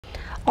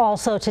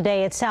Also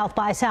today at South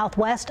by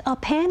Southwest, a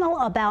panel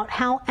about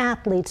how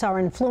athletes are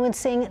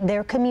influencing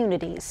their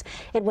communities.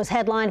 It was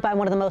headlined by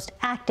one of the most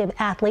active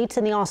athletes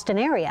in the Austin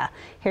area.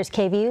 Here's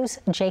KVUE's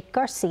Jake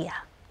Garcia.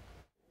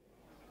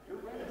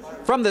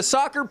 From the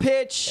soccer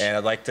pitch, and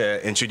I'd like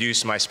to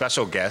introduce my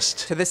special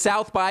guest to the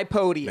South by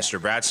podium,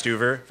 Mr. Brad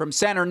Stuver. From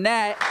center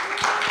net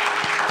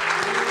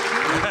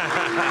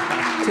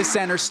to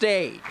center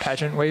stage.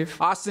 Pageant wave.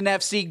 Austin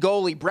FC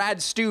goalie Brad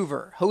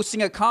Stuver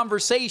hosting a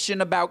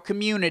conversation about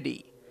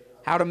community,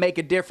 how to make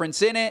a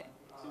difference in it,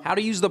 how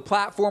to use the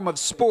platform of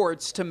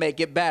sports to make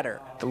it better.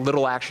 The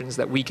little actions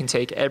that we can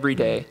take every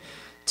day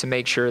to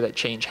make sure that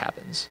change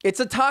happens. It's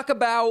a talk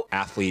about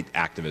athlete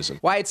activism,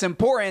 why it's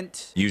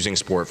important, using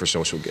sport for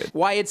social good,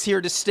 why it's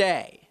here to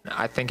stay.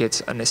 I think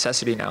it's a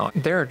necessity now.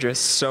 There are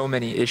just so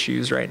many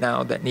issues right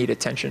now that need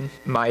attention.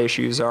 My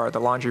issues are the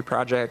Laundry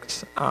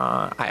Project.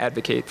 I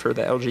advocate for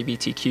the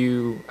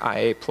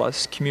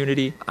LGBTQIA+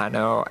 community. I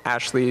know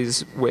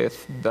Ashley's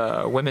with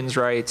the women's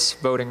rights,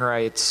 voting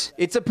rights.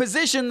 It's a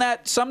position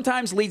that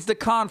sometimes leads to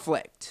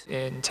conflict.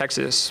 In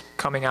Texas,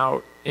 coming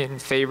out in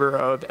favor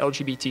of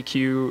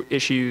LGBTQ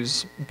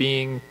issues,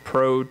 being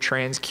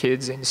pro-trans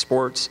kids in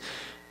sports,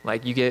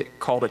 like you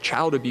get called a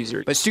child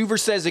abuser. But Stuver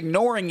says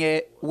ignoring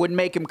it would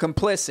make him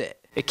complicit.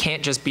 It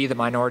can't just be the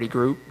minority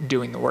group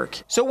doing the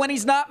work. So when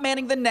he's not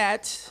manning the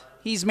net,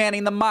 he's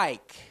manning the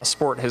mic.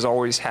 Sport has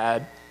always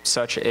had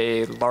such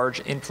a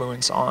large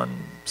influence on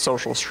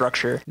social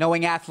structure.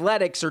 Knowing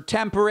athletics are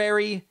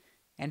temporary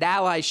and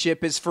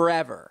allyship is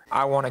forever.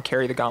 I want to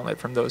carry the gauntlet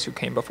from those who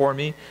came before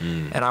me,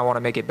 and I want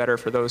to make it better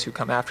for those who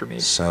come after me.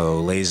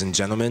 So, ladies and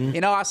gentlemen,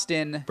 in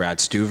Austin, Brad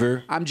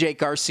Stuver. I'm Jake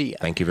Garcia.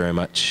 Thank you very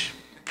much.